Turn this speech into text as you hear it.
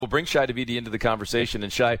We'll bring Shi Davidi into the conversation.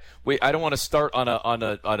 And Shi, wait, I don't want to start on a.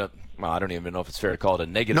 Well, I don't even know if it's fair to call it a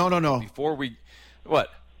negative. No. Before we, what?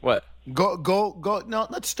 Go. No,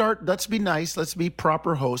 let's start. Let's be nice. Let's be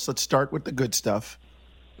proper hosts. Let's start with the good stuff.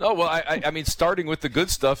 Oh, well, I mean, starting with the good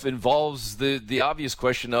stuff involves the obvious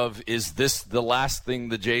question of, is this the last thing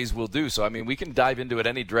the Jays will do? So, I mean, we can dive into it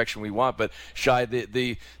any direction we want, but Shi,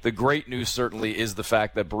 the great news certainly is the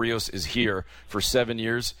fact that Berríos is here for 7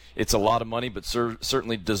 years. It's a lot of money, but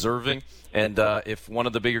certainly deserving. And if one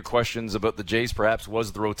of the bigger questions about the Jays perhaps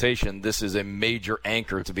was the rotation, this is a major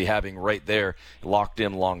anchor to be having right there, locked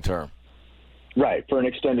in long term. Right, for an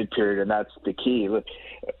extended period, and that's the key.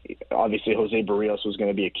 Obviously, Jose Berríos was going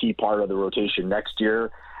to be a key part of the rotation next year,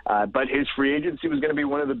 but his free agency was going to be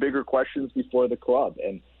one of the bigger questions before the club.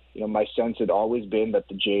 And my sense had always been that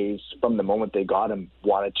the Jays, from the moment they got him,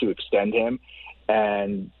 wanted to extend him.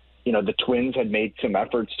 And the Twins had made some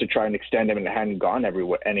efforts to try and extend him, and it hadn't gone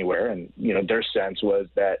anywhere. And their sense was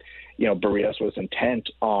that Berríos was intent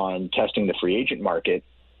on testing the free agent market.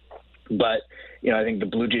 But, I think the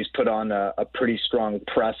Blue Jays put on a pretty strong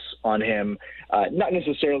press on him, not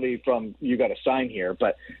necessarily from you got to sign here,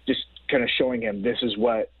 but just kind of showing him this is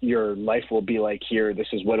what your life will be like here. This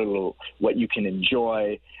is what you can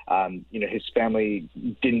enjoy. His family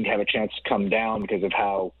didn't have a chance to come down because of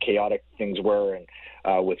how chaotic things were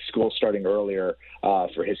and with school starting earlier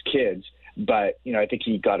for his kids. But, I think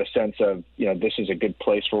he got a sense of, this is a good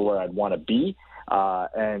place for where I'd want to be.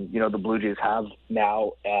 And the Blue Jays have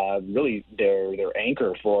now really their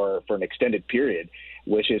anchor for an extended period,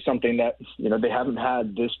 which is something that, they haven't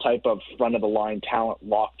had this type of front-of-the-line talent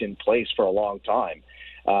locked in place for a long time,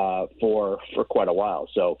 for quite a while.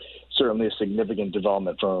 So certainly a significant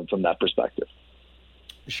development from that perspective.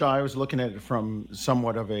 Shi, I was looking at it from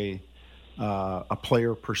somewhat of a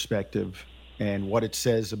player perspective and what it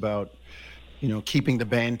says about keeping the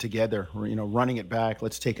band together, running it back.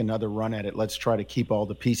 Let's take another run at it. Let's try to keep all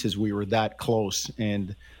the pieces. We were that close.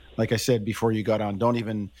 And like I said before you got on, don't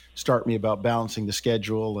even start me about balancing the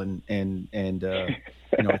schedule and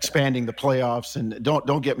expanding the playoffs. And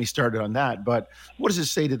don't get me started on that. But what does it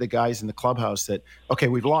say to the guys in the clubhouse that, okay,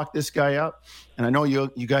 we've locked this guy up, and I know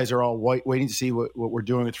you guys are all waiting to see what we're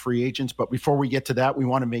doing with free agents. But before we get to that, we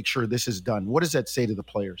want to make sure this is done. What does that say to the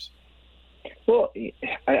players? Well,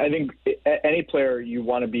 I think any player you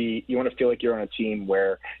want to feel like you're on a team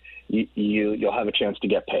where you'll have a chance to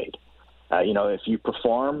get paid. If you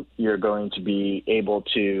perform, you're going to be able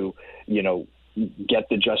to, get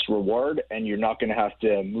the just reward, and you're not going to have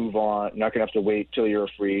to move on, not going to have to wait till you're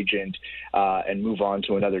a free agent and move on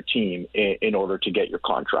to another team in order to get your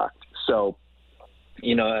contract. So,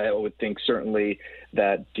 I would think certainly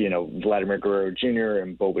that, Vladimir Guerrero Jr.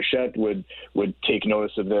 and Bo Bichette would take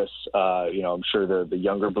notice of this. I'm sure the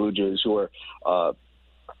younger Blue Jays who are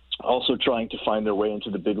also trying to find their way into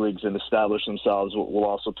the big leagues and establish themselves will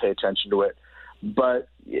also pay attention to it. But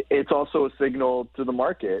it's also a signal to the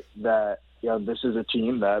market that, this is a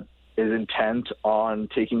team that is intent on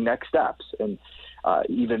taking next steps. And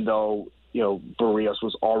even though, Berríos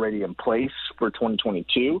was already in place for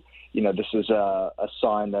 2022, this is a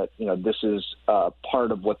sign that, this is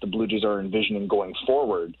part of what the Blue Jays are envisioning going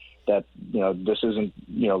forward, that, this isn't,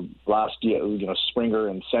 last year, Springer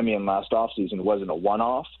and Semien last offseason wasn't a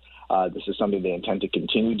one-off. This is something they intend to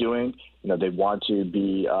continue doing. They want to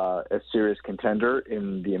be a serious contender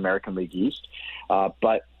in the American League East.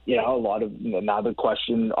 But, a lot of now the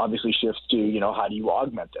question obviously shifts to, how do you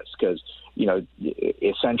augment this? Because,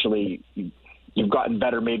 essentially you've gotten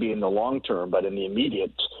better maybe in the long term, but in the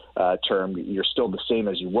immediate term, you're still the same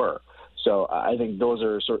as you were. So I think those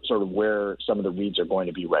are sort of where some of the reads are going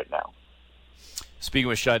to be right now. Speaking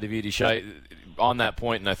with Shi Davidi, Shi, on that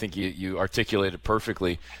point, and I think you articulated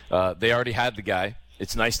perfectly, they already had the guy.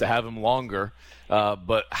 It's nice to have him longer,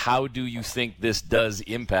 but how do you think this does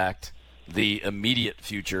impact the immediate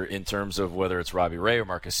future in terms of whether it's Robbie Ray or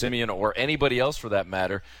Marcus Semien or anybody else for that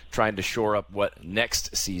matter, trying to shore up what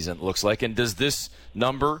next season looks like? And does this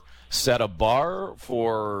number set a bar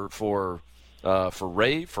for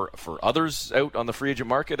Ray, for others out on the free agent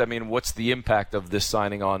market? I mean, what's the impact of this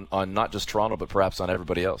signing on not just Toronto, but perhaps on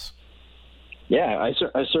everybody else? Yeah,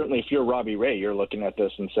 I certainly, if you're Robbie Ray, you're looking at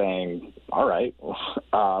this and saying, all right,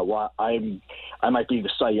 well, I might be the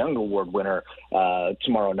Cy Young Award winner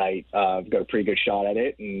tomorrow night. I've got a pretty good shot at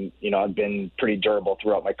it, and, I've been pretty durable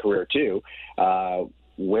throughout my career too,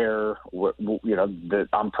 where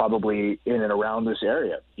I'm probably in and around this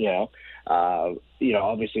area,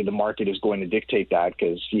 obviously the market is going to dictate that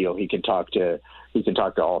because, he can talk to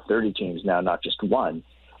all 30 teams now, not just one.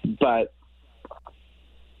 But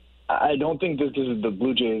I don't think this is the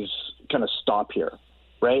Blue Jays kind of stop here.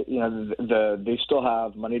 right? They still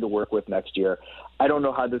have money to work with next year. I don't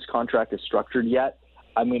know how this contract is structured yet.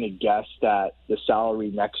 I'm going to guess that the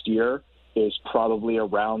salary next year is probably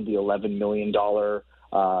around the $11 million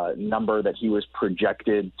number that he was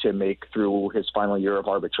projected to make through his final year of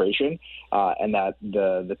arbitration, and that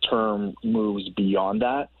the term moves beyond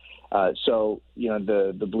that. So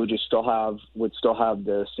the Blue Jays would still have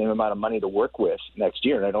the same amount of money to work with next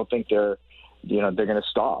year, and I don't think they're going to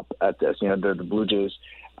stop at this. The Blue Jays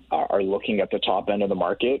are looking at the top end of the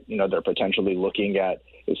market. They're potentially looking at,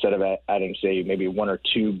 instead of adding, say, maybe one or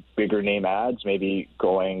two bigger name ads, maybe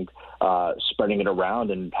going spreading it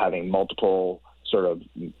around and having multiple sort of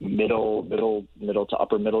middle to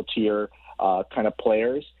upper middle tier kind of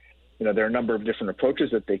players. There are a number of different approaches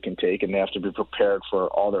that they can take, and they have to be prepared for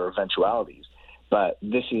all their eventualities. But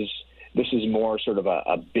this is more sort of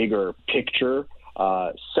a bigger picture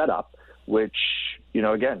setup, which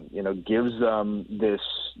gives them this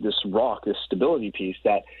rock, this stability piece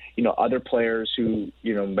that other players who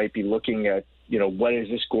might be looking at what is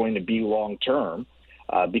this going to be long term,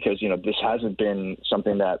 because this hasn't been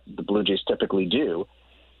something that the Blue Jays typically do.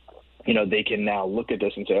 They can now look at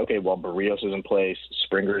this and say, okay, well, Barrios is in place,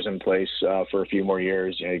 Springer's in place for a few more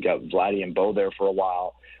years. You got Vladdy and Bo there for a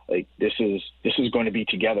while. Like this is going to be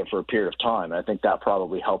together for a period of time. And I think that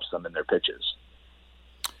probably helps them in their pitches.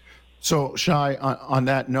 So, Shai, on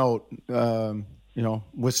that note,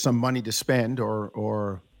 with some money to spend,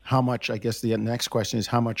 or how much? I guess the next question is,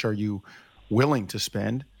 how much are you willing to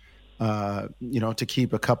spend? To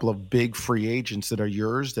keep a couple of big free agents that are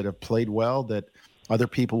yours, that have played well, that other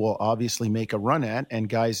people will obviously make a run at, and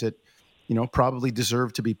guys that, probably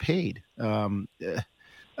deserve to be paid. We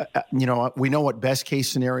know what best case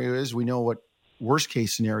scenario is. We know what worst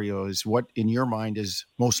case scenario is. What, in your mind, is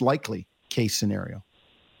most likely case scenario?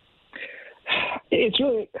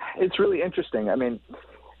 It's really interesting. I mean,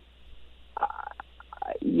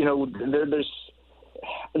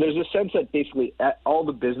 there's a sense that basically all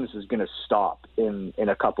the business is going to stop in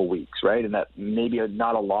a couple weeks, right? And that maybe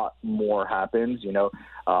not a lot more happens.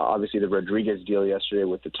 Obviously the Rodriguez deal yesterday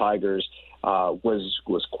with the Tigers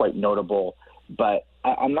was quite notable, but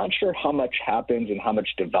I'm not sure how much happens and how much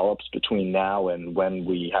develops between now and when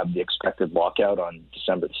we have the expected lockout on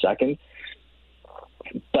December 2nd.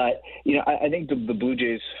 But I think the Blue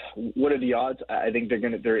Jays, what are the odds? I think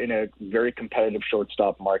they're in a very competitive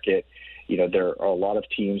shortstop market. There are a lot of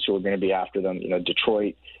teams who are going to be after them.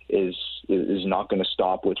 Detroit is not going to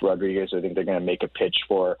stop with Rodriguez. I think they're going to make a pitch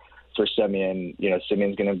for Semien.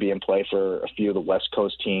 Semien's going to be in play for a few of the West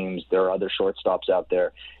Coast teams. There are other shortstops out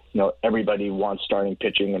there. Everybody wants starting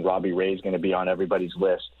pitching, and Robbie Ray is going to be on everybody's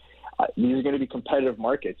list. These are going to be competitive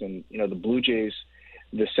markets, and the Blue Jays,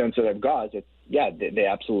 the sense that I've got is that they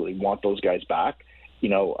absolutely want those guys back.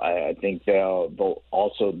 I think they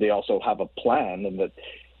also have a plan, and that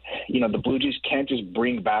the Blue Jays can't just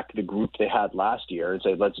bring back the group they had last year and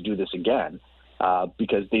say, let's do this again,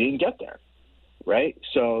 because they didn't get there, right?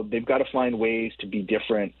 So they've got to find ways to be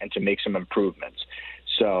different and to make some improvements.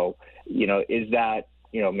 So, is that,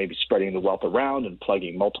 maybe spreading the wealth around and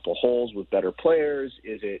plugging multiple holes with better players?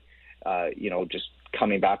 Is it, just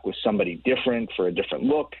coming back with somebody different for a different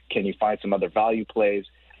look? Can you find some other value plays?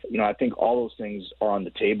 I think all those things are on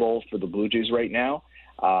the table for the Blue Jays right now.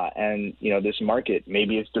 And this market,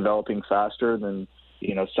 maybe it's developing faster than,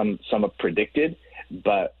 some have predicted,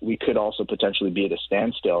 but we could also potentially be at a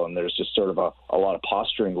standstill. And there's just sort of a lot of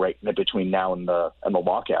posturing right between now and the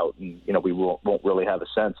lockout. And, we won't really have a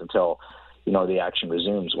sense until, the action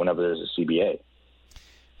resumes whenever there's a CBA.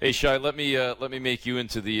 Hey, Shai, let me make you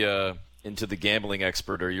into the gambling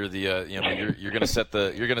expert, or you're the you're going to set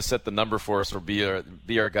the number for us, or be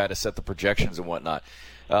our guy to set the projections and whatnot.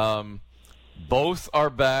 Both are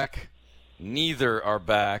back. Neither are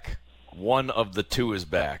back. One of the two is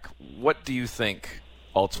back. What do you think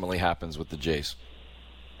ultimately happens with the Jays?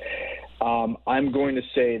 I'm going to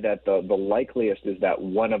say that the likeliest is that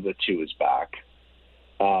one of the two is back.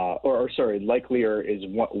 Likelier is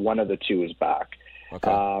one of the two is back.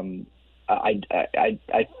 Okay.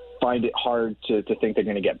 I find it hard to think they're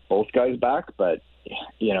going to get both guys back, but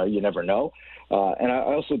you never know. And I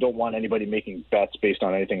also don't want anybody making bets based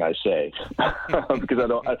on anything I say, because I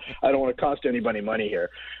don't want to cost anybody money here.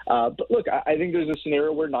 But look, I think there's a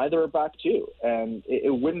scenario where neither are back too, and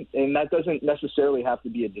it wouldn't, and that doesn't necessarily have to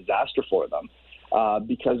be a disaster for them,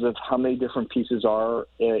 because of how many different pieces are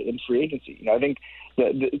in free agency. I think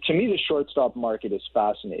to me the shortstop market is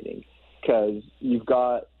fascinating, because you've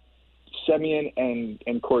got Semien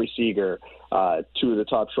and Corey Seager, two of the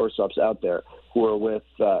top shortstops out there, who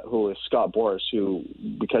is Scott Boras, who,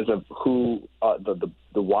 because of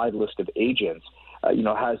the wide list of agents,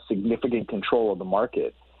 has significant control of the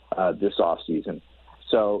market this offseason.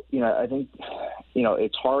 So, I think,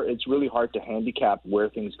 it's really hard to handicap where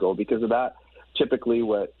things go because of that. Typically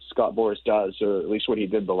what Scott Boras does, or at least what he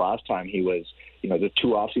did the last time he was, the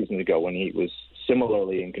 2 off seasons ago when he was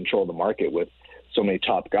similarly in control of the market with so many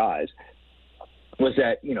top guys, was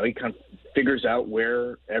that, he kind of figures out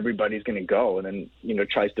where everybody's going to go and then,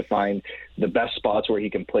 tries to find the best spots where he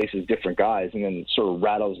can place his different guys and then sort of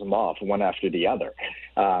rattles them off one after the other.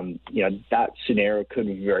 That scenario could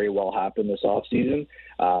very well happen this offseason.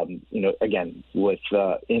 Again, with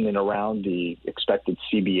in and around the expected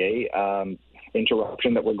CBA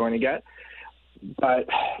interruption that we're going to get. But,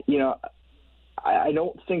 I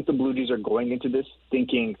don't think the Blue Jays are going into this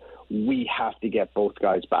thinking we have to get both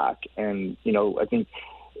guys back. And, I think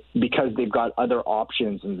because they've got other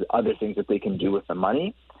options and other things that they can do with the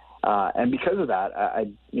money. And because of that,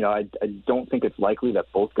 I don't think it's likely that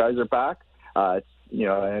both guys are back. And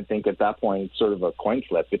I think at that point, it's sort of a coin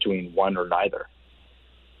flip between one or neither.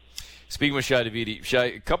 Speaking with Shi Davidi, Shi,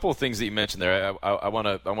 a couple of things that you mentioned there. I want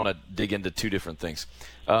to dig into 2 different things.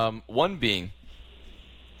 One being,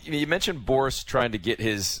 you mentioned Boras trying to get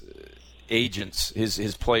his agents,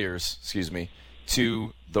 his players,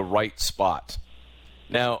 to the right spot.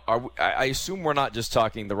 Now, I assume we're not just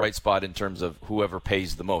talking the right spot in terms of whoever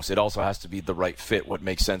pays the most. It also has to be the right fit, what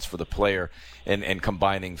makes sense for the player, and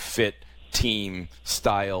combining fit, team,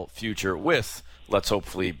 style, future with let's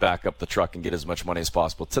hopefully back up the truck and get as much money as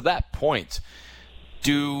possible. To that point,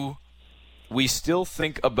 do we still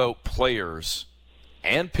think about players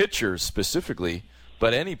and pitchers specifically,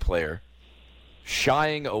 but any player,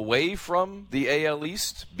 shying away from the AL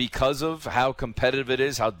East because of how competitive it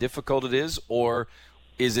is, how difficult it is, or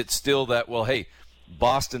is it still that, well, hey,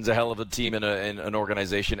 Boston's a hell of a team in an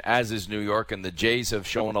organization, as is New York, and the Jays have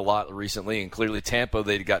shown a lot recently, and clearly Tampa,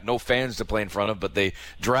 they've got no fans to play in front of, but they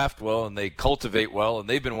draft well and they cultivate well, and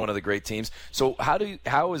they've been one of the great teams. So how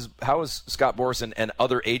is Scott Boras and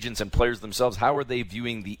other agents and players themselves, how are they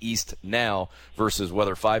viewing the East now versus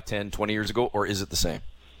whether 5, 10, 20 years ago, or is it the same?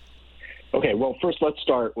 Okay, well, first let's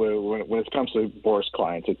start with when it comes to Boras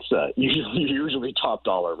clients. It's usually top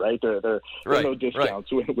dollar, right? There are no discounts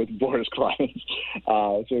with Boras clients,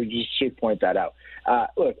 so we just should point that out.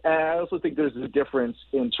 Look, I also think there's a difference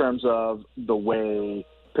in terms of the way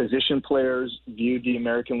position players view the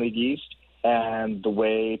American League East and the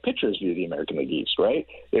way pitchers view the American League East, right?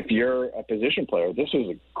 If you're a position player, this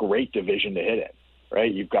is a great division to hit in.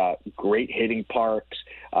 Right, you've got great hitting parks.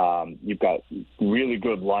 You've got really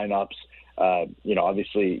good lineups.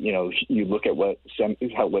 Obviously, you look at what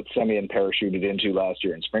Semien parachuted into last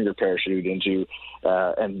year and Springer parachuted into,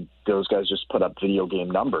 and those guys just put up video game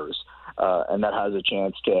numbers, and that has a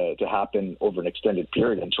chance to happen over an extended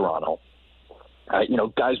period in Toronto.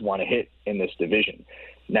 Guys want to hit in this division.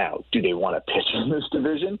 Now, do they want to pitch in this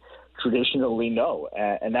division? Traditionally, no.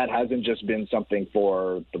 And that hasn't just been something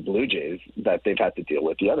for the Blue Jays that they've had to deal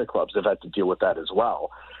with. The other clubs have had to deal with that as well.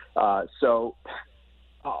 So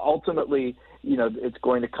ultimately, it's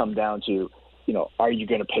going to come down to, are you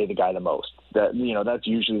going to pay the guy the most? That's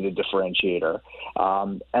usually the differentiator.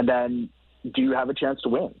 And then do you have a chance to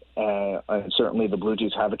win? And certainly the Blue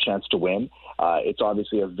Jays have a chance to win. It's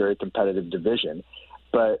obviously a very competitive division.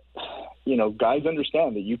 But, guys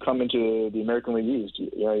understand that you come into the American League East,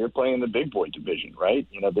 you're playing the big boy division, right?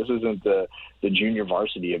 This isn't the junior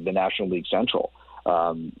varsity of the National League Central.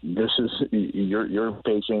 This is you're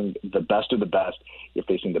facing the best of the best. You're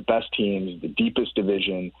facing the best teams, the deepest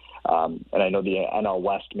division. And I know the NL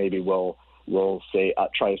West maybe will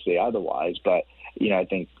try to say otherwise, but I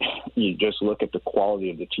think you just look at the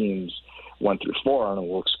quality of the teams 1 through 4, and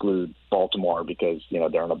we'll exclude Baltimore because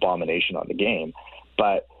they're an abomination on the game.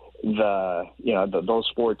 But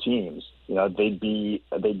those 4 teams, they'd be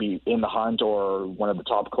in the hunt or one of the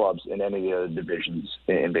top clubs in any of the divisions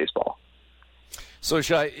in baseball. So,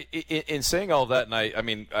 Shi, in saying all that, and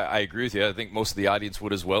I agree with you. I think most of the audience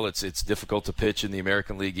would as well. It's difficult to pitch in the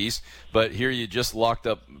American League East, but here you just locked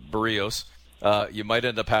up Berríos. You might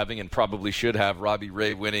end up having, and probably should have, Robbie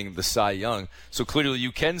Ray winning the Cy Young. So clearly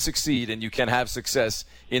you can succeed and you can have success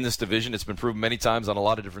in this division. It's been proven many times on a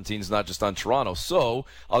lot of different teams, not just on Toronto. So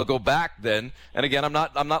I'll go back then, and again, I'm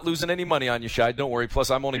not losing any money on you, Shi. Don't worry.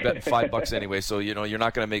 Plus, I'm only betting $5 anyway, so you're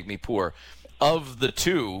not going to make me poor. Of the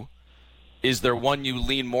two, is there one you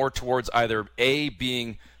lean more towards, either A,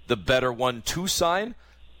 being the better one to sign,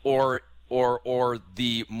 or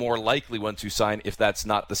the more likely one to sign if that's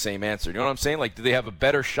not the same answer? You know what I'm saying? Like, do they have a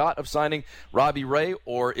better shot of signing Robbie Ray,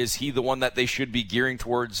 or is he the one that they should be gearing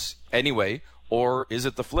towards anyway, or is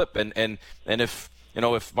it the flip? And if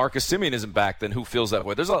if Marcus Semien isn't back, then who feels that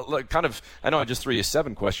way? There's I know I just threw you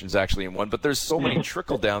 7 questions actually in one, but there's so many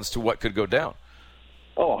trickle downs to what could go down.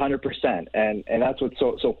 Oh, 100%. And that's what's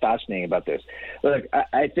so fascinating about this. Look,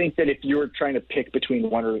 I think that if you're trying to pick between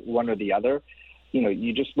one or the other,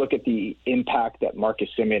 you just look at the impact that Marcus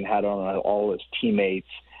Semien had on all his teammates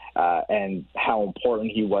and how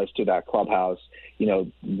important he was to that clubhouse,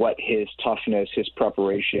 what his toughness, his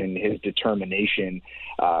preparation, his determination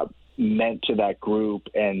meant to that group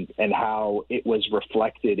and how it was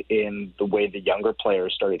reflected in the way the younger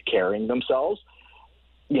players started carrying themselves.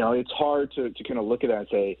 It's hard to kind of look at that and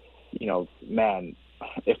say, man,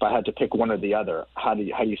 if I had to pick one or the other, how do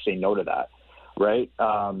you say no to that, right?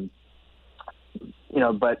 But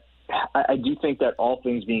I do think that all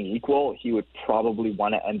things being equal, he would probably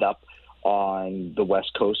want to end up on the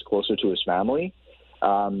West Coast closer to his family,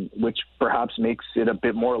 which perhaps makes it a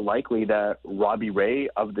bit more likely that Robbie Ray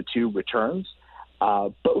of the two returns.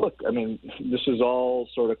 But look, I mean, this is all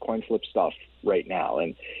sort of coin flip stuff right now.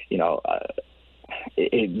 And,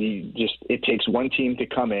 it takes one team to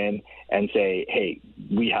come in and say, hey,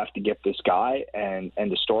 we have to get this guy and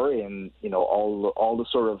the story and, all the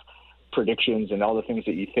sort of predictions and all the things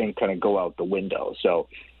that you think kind of go out the window. So,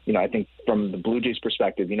 I think from the Blue Jays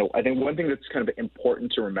perspective, I think one thing that's kind of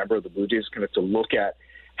important to remember the Blue Jays kind of to look at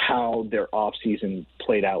how their offseason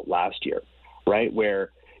played out last year, right? Where,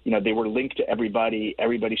 they were linked to everybody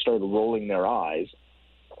started rolling their eyes,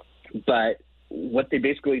 but what they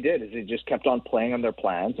basically did is they just kept on playing on their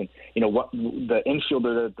plans. And, what the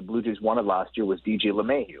infielder that the Blue Jays wanted last year was DJ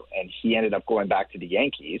LeMahieu, and he ended up going back to the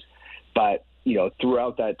Yankees. But,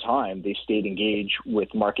 throughout that time, they stayed engaged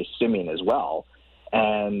with Marcus Semien as well.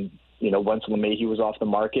 And, once LeMahieu was off the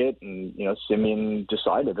market and, Semien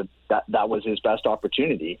decided that was his best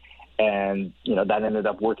opportunity. And, that ended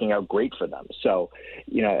up working out great for them. So,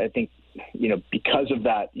 I think, because of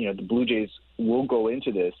that, the Blue Jays will go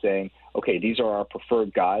into this saying, okay, these are our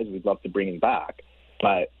preferred guys. We'd love to bring them back.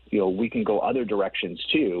 But, we can go other directions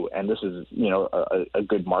too. And this is, a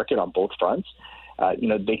good market on both fronts.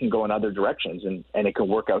 They can go in other directions and it can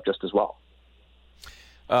work out just as well.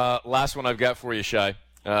 Last one I've got for you, Shai.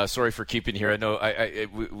 Sorry for keeping here. I know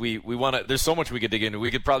we want to. There's so much we could dig into.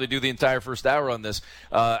 We could probably do the entire first hour on this.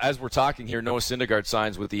 As we're talking here, Noah Syndergaard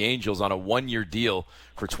signs with the Angels on a 1-year deal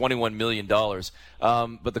for $21 million.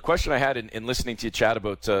 But the question I had in listening to you chat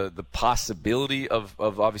about the possibility of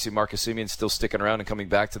obviously Marcus Semien still sticking around and coming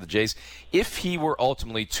back to the Jays, if he were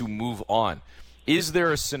ultimately to move on, is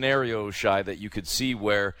there a scenario, Shai, that you could see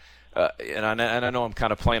where, and I know I'm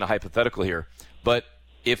kind of playing a hypothetical here, but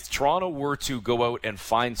if Toronto were to go out and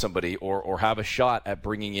find somebody or have a shot at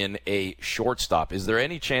bringing in a shortstop, is there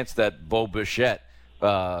any chance that Bo Bichette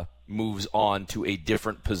moves on to a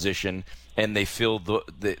different position and they fill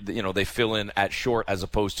they fill in at short as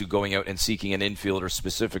opposed to going out and seeking an infielder,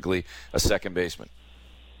 specifically a second baseman?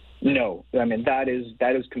 No, I mean that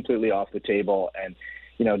is completely off the table, and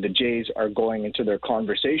the Jays are going into their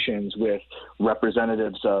conversations with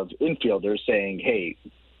representatives of infielders saying, hey,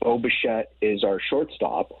 Bo Bichette is our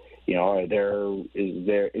shortstop. Is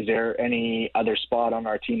there any other spot on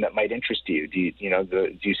our team that might interest you? Do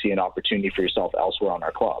you see an opportunity for yourself elsewhere on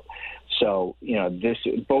our club? So, this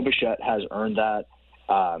Bo Bichette has earned that.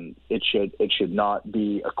 It should not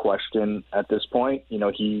be a question at this point.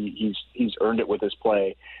 He's earned it with his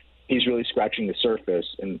play. He's really scratching the surface,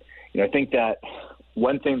 and I think that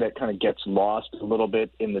one thing that kind of gets lost a little bit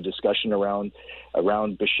in the discussion around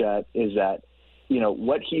Bichette is that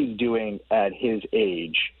what he's doing at his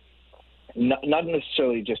age, not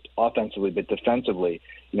necessarily just offensively, but defensively,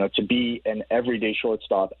 to be an everyday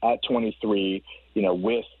shortstop at 23,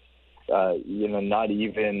 with, not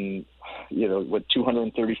even,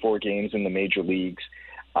 234 games in the major leagues,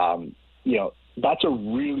 that's a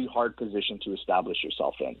really hard position to establish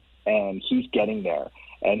yourself in. And he's getting there.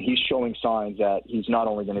 And he's showing signs that he's not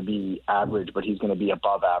only going to be average, but he's going to be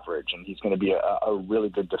above average, and he's going to be a really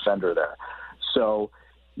good defender there. So,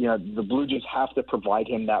 the Blue Jays have to provide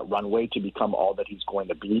him that runway to become all that he's going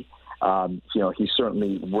to be. He's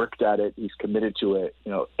certainly worked at it. He's committed to it.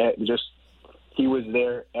 He was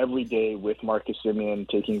there every day with Marcus Semien,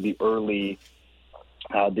 taking the early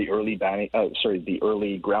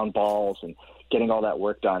ground balls and getting all that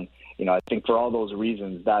work done. I think for all those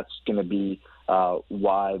reasons, that's going to be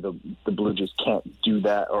why the Blue Jays can't do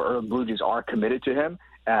that, or the Blue Jays are committed to him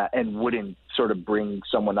and wouldn't sort of bring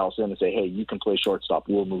someone else in and say, hey, you can play shortstop.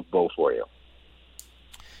 We'll move Bo for you.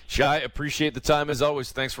 Shai, appreciate the time as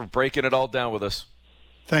always. Thanks for breaking it all down with us.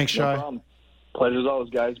 Thanks, Shai. No problem. Pleasure as always,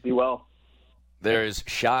 guys. Be well. There is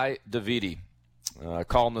Shai Davidi,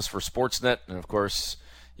 columnist for Sportsnet, and of course,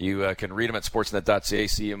 You can read him at sportsnet.ca,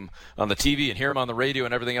 see him on the TV and hear him on the radio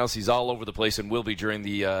and everything else. He's all over the place and will be during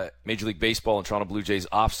the Major League Baseball and Toronto Blue Jays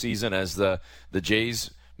offseason as the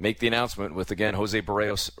Jays make the announcement with, again, Jose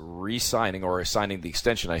Barrios re-signing, or signing the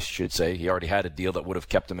extension, I should say. He already had a deal that would have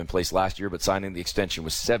kept him in place last year, but signing the extension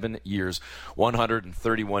was 7 years,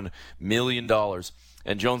 $131 million.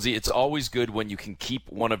 And Jonesy, it's always good when you can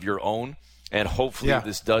keep one of your own, and hopefully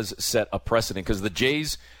this does set a precedent, because the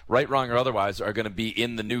Jays, right, wrong, or otherwise, are going to be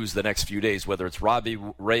in the news the next few days, whether it's Robbie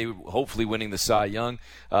Ray hopefully winning the Cy Young.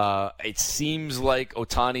 It seems like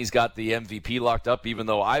Ohtani's got the MVP locked up, even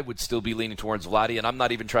though I would still be leaning towards Vladdy, and I'm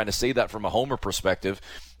not even trying to say that from a homer perspective.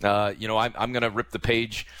 I'm going to rip the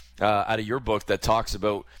page out of your book that talks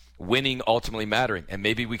about winning ultimately mattering. And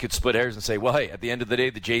maybe we could split hairs and say, well, hey, at the end of the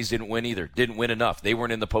day, the Jays didn't win either. Didn't win enough. They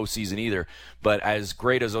weren't in the postseason either. But as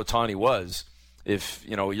great as Ohtani was, if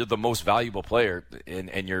you're the most valuable player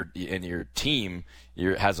and your team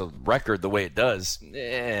has a record the way it does,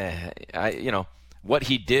 what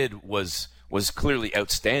he did was clearly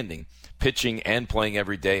outstanding, pitching and playing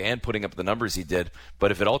every day and putting up the numbers he did.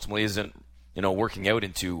 But if it ultimately isn't working out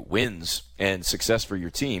into wins and success for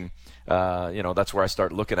your team, that's where I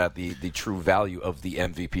start looking at the true value of the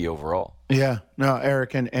MVP overall. Yeah, no,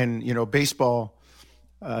 Eric, and baseball,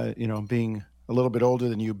 being a little bit older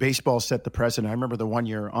than you, baseball set the precedent. I remember the one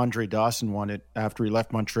year Andre Dawson won it after he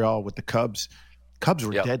left Montreal with the Cubs. Cubs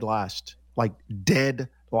were dead last,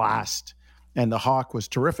 and the Hawk was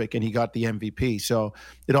terrific, and he got the MVP. So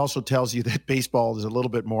it also tells you that baseball is a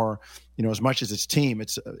little bit more, as much as it's team,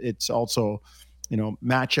 it's also,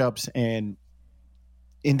 matchups and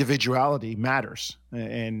individuality matters,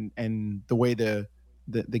 and the way the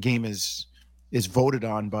game is voted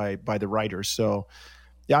on by the writers. So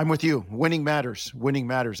yeah, I'm with you. Winning matters.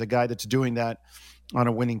 A guy that's doing that on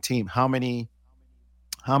a winning team. How many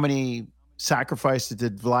sacrifices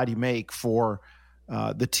did Vladdy make for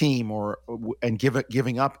the team, and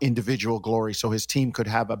giving up individual glory so his team could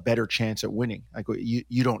have a better chance at winning? Like,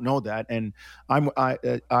 you don't know that, and I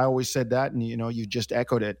always said that, and you just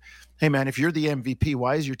echoed it. Hey man, if you're the MVP,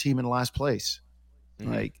 why is your team in last place?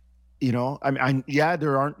 Mm-hmm.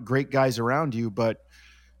 There aren't great guys around you, but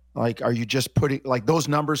are you just putting, those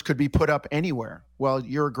numbers could be put up anywhere? Well,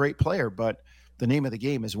 you're a great player, but the name of the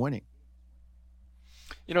game is winning.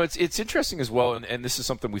 It's interesting as well, and this is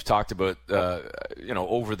something we've talked about,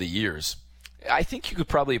 over the years. I think you could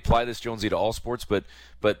probably apply this, Jonesy, to all sports, but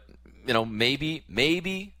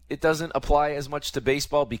maybe it doesn't apply as much to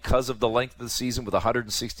baseball because of the length of the season with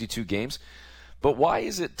 162 games. But why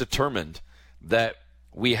is it determined that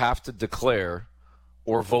we have to declare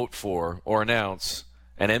or vote for or announce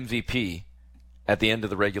an MVP at the end of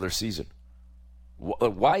the regular season?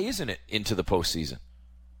 Why isn't it into the postseason?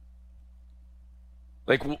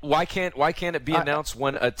 Why can't it be announced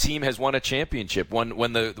when a team has won a championship, when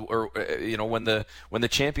the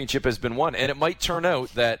championship has been won? And it might turn out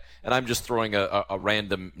that, and I'm just throwing a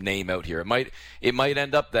random name out here, it might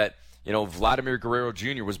end up that Vladimir Guerrero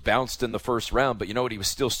Jr. was bounced in the first round, but he was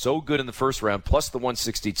still so good in the first round, plus the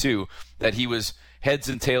 162, that he was heads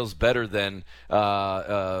and tails better than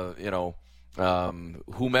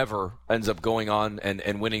whomever ends up going on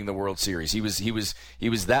and winning the World Series. He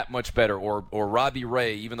was that much better. Or Robbie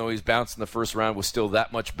Ray, even though he's bounced in the first round, was still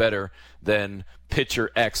that much better than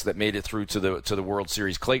pitcher X that made it through to the World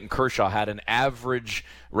Series. Clayton Kershaw had an average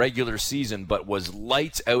regular season, but was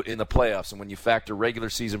lights out in the playoffs. And when you factor regular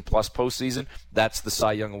season plus postseason, that's the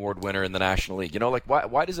Cy Young Award winner in the National League.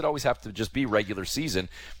 Why does it always have to just be regular season?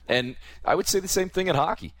 And I would say the same thing in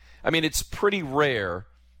hockey. I mean, it's pretty rare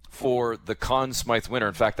for the Conn Smythe winner.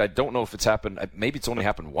 In fact, I don't know if it's happened. Maybe it's only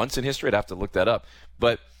happened once in history. I'd have to look that up.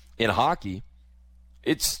 But in hockey,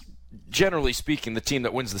 it's generally speaking, the team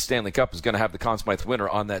that wins the Stanley Cup is going to have the Conn Smythe winner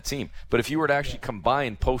on that team. But if you were to actually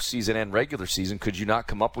combine postseason and regular season, could you not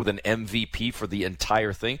come up with an MVP for the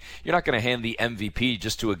entire thing? You're not going to hand the MVP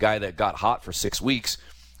just to a guy that got hot for 6 weeks.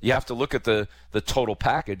 You have to look at the total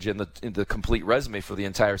package and the complete resume for the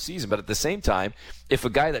entire season. But at the same time, if a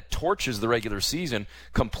guy that torches the regular season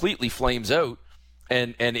completely flames out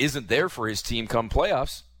and isn't there for his team come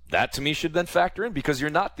playoffs, that to me should then factor in, because you're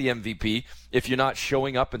not the MVP if you're not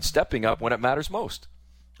showing up and stepping up when it matters most.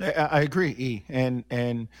 I agree, E. And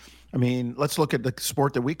I mean, let's look at the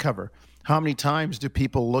sport that we cover. How many times do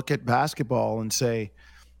people look at basketball and say,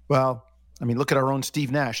 well, I mean, look at our own Steve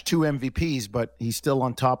Nash, 2 MVPs, but he's still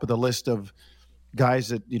on top of the list of guys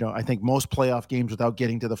that, I think most playoff games without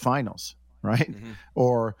getting to the finals, right? Mm-hmm.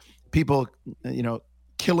 Or people,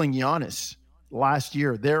 killing Giannis last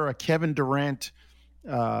year. They're a Kevin Durant,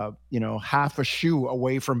 half a shoe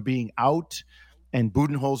away from being out. and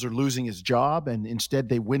Budenholzer losing his job, and instead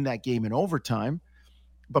they win that game in overtime.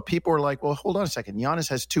 But people are like, well, hold on a second. Giannis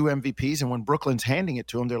has 2 MVPs, and when Brooklyn's handing it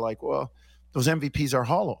to him, they're like, well, those MVPs are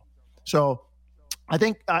hollow. So I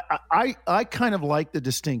think I kind of like the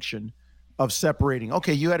distinction of separating.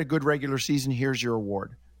 Okay, you had a good regular season. Here's your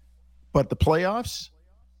award. But the playoffs,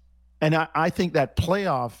 and I think that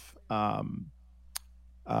playoff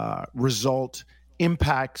result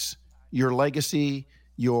impacts your legacy,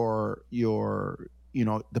 your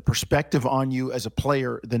the perspective on you as a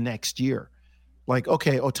player the next year. Like,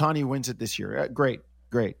 okay, Ohtani wins it this year. Great.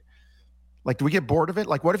 Like, do we get bored of it?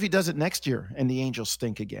 Like, what if he does it next year and the Angels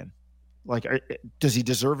stink again? Like, does he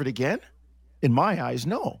deserve it again? In my eyes,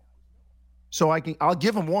 no. So I'll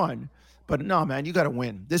give him one, but no, man, you got to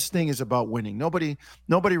win. This thing is about winning. Nobody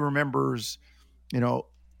remembers, the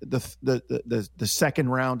second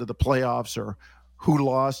round of the playoffs or who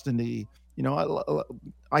lost in the.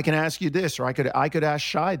 I can ask you this, or I could ask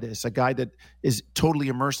Shai this, a guy that is totally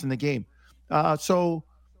immersed in the game. So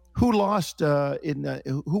who lost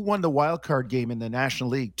who won the wild card game in the National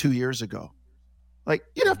League 2 years ago? Like,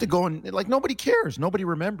 you'd have to go and, like, nobody cares. Nobody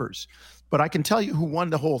remembers. But I can tell you who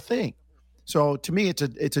won the whole thing. So to me, it's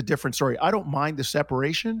a different story. I don't mind the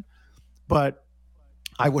separation, but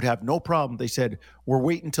I would have no problem. They said, we're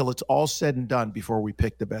waiting until it's all said and done before we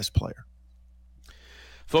pick the best player.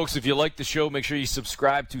 Folks, if you like the show, make sure you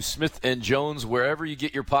subscribe to Smith & Jones wherever you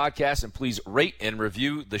get your podcasts, and please rate and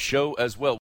review the show as well.